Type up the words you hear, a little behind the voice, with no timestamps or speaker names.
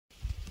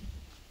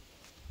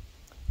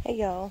Hey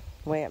y'all,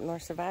 Way Up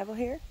North Survival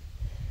here.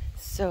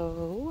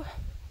 So,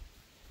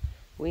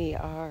 we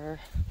are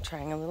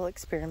trying a little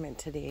experiment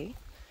today.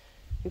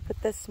 We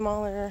put this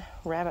smaller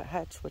rabbit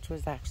hutch, which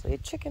was actually a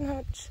chicken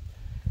hutch,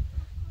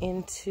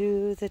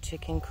 into the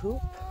chicken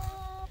coop.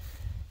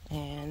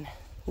 And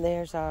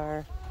there's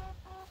our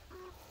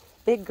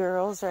big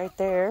girls right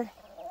there.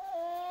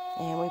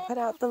 And we put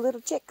out the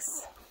little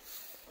chicks.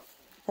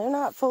 They're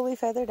not fully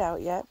feathered out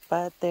yet,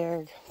 but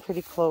they're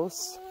pretty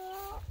close.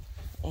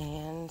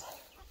 And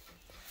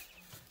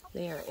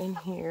they are in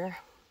here,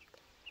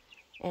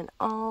 and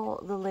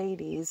all the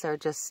ladies are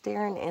just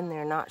staring in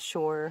there, not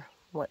sure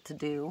what to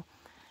do.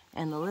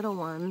 And the little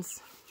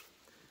ones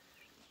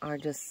are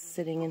just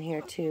sitting in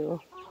here too.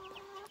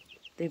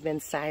 They've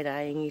been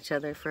side-eyeing each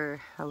other for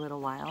a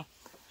little while,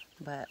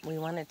 but we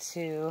wanted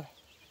to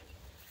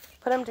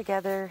put them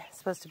together. It's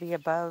supposed to be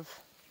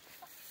above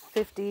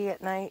 50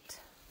 at night,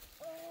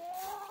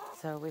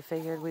 so we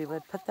figured we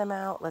would put them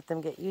out, let them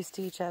get used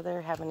to each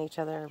other, having each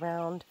other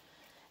around.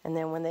 And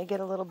then when they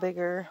get a little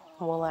bigger,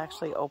 we'll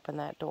actually open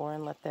that door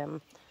and let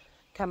them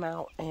come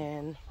out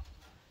and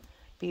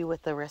be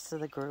with the rest of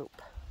the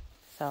group.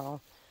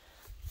 So,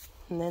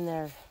 and then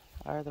there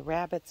are the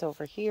rabbits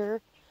over here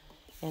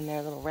in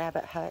their little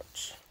rabbit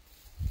hutch.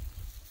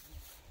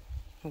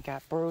 We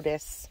got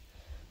Brutus,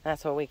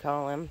 that's what we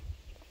call him.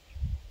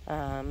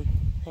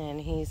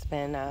 And he's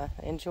been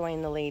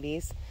enjoying the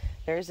ladies.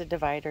 There's a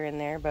divider in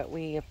there, but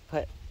we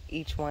put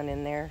each one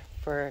in there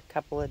for a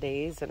couple of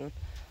days and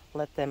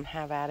let them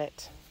have at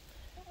it.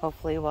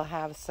 Hopefully we'll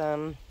have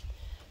some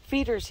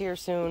feeders here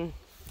soon.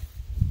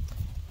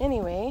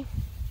 Anyway,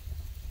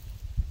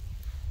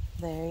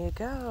 there you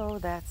go.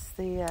 That's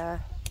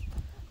the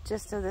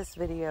gist of this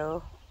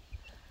video.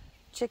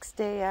 Chicks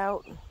day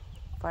out.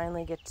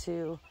 Finally get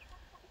to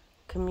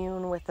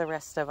commune with the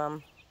rest of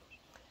them.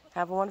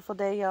 Have a wonderful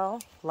day,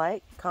 y'all.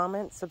 Like,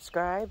 comment,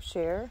 subscribe,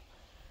 share,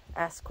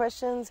 ask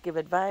questions, give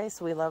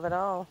advice. We love it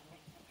all.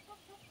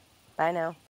 Bye now.